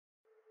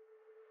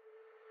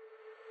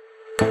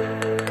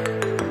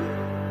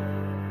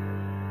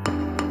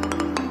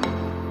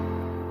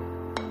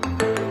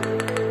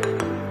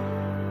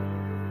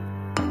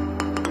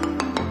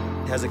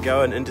how's it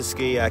going?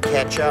 Interski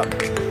catch up.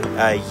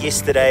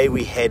 Yesterday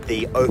we had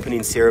the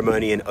opening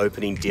ceremony and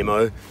opening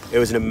demo. It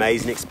was an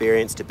amazing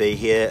experience to be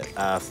here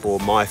for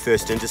my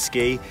first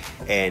Interski,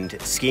 and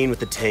skiing with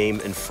the team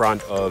in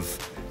front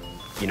of,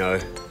 you know,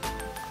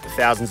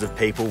 thousands of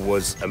people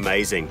was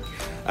amazing.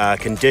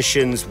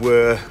 Conditions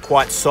were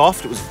quite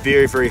soft. It was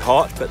very, very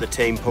hot, but the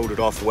team pulled it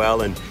off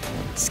well and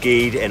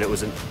skied, and it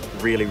was a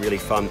really, really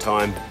fun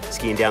time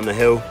skiing down the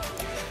hill.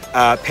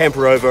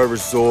 Pamporovo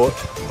Resort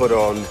put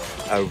on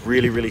a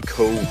really, really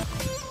cool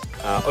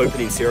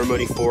opening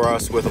ceremony for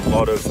us with a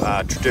lot of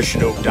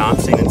traditional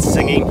dancing and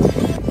singing,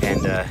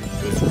 and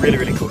it was really,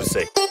 really cool to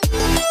see.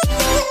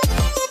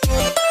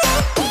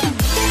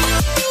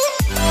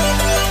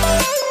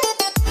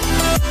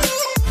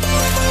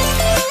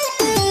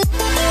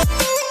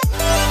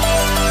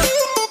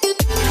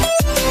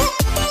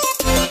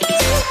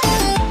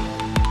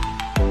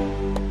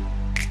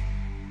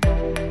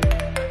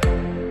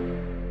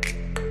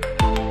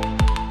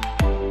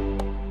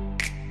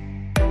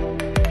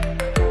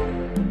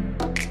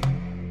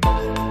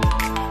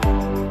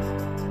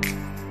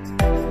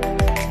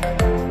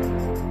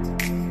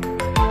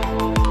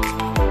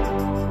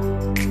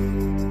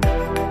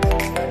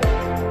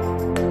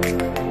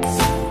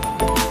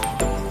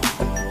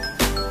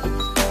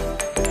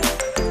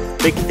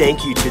 Big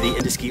thank you to the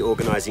Interski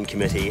Organising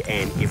Committee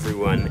and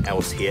everyone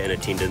else here in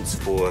attendance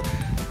for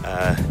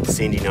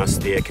sending us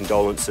their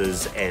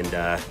condolences and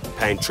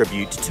paying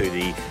tribute to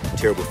the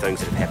terrible things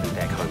that have happened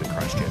back home in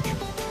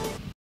Christchurch.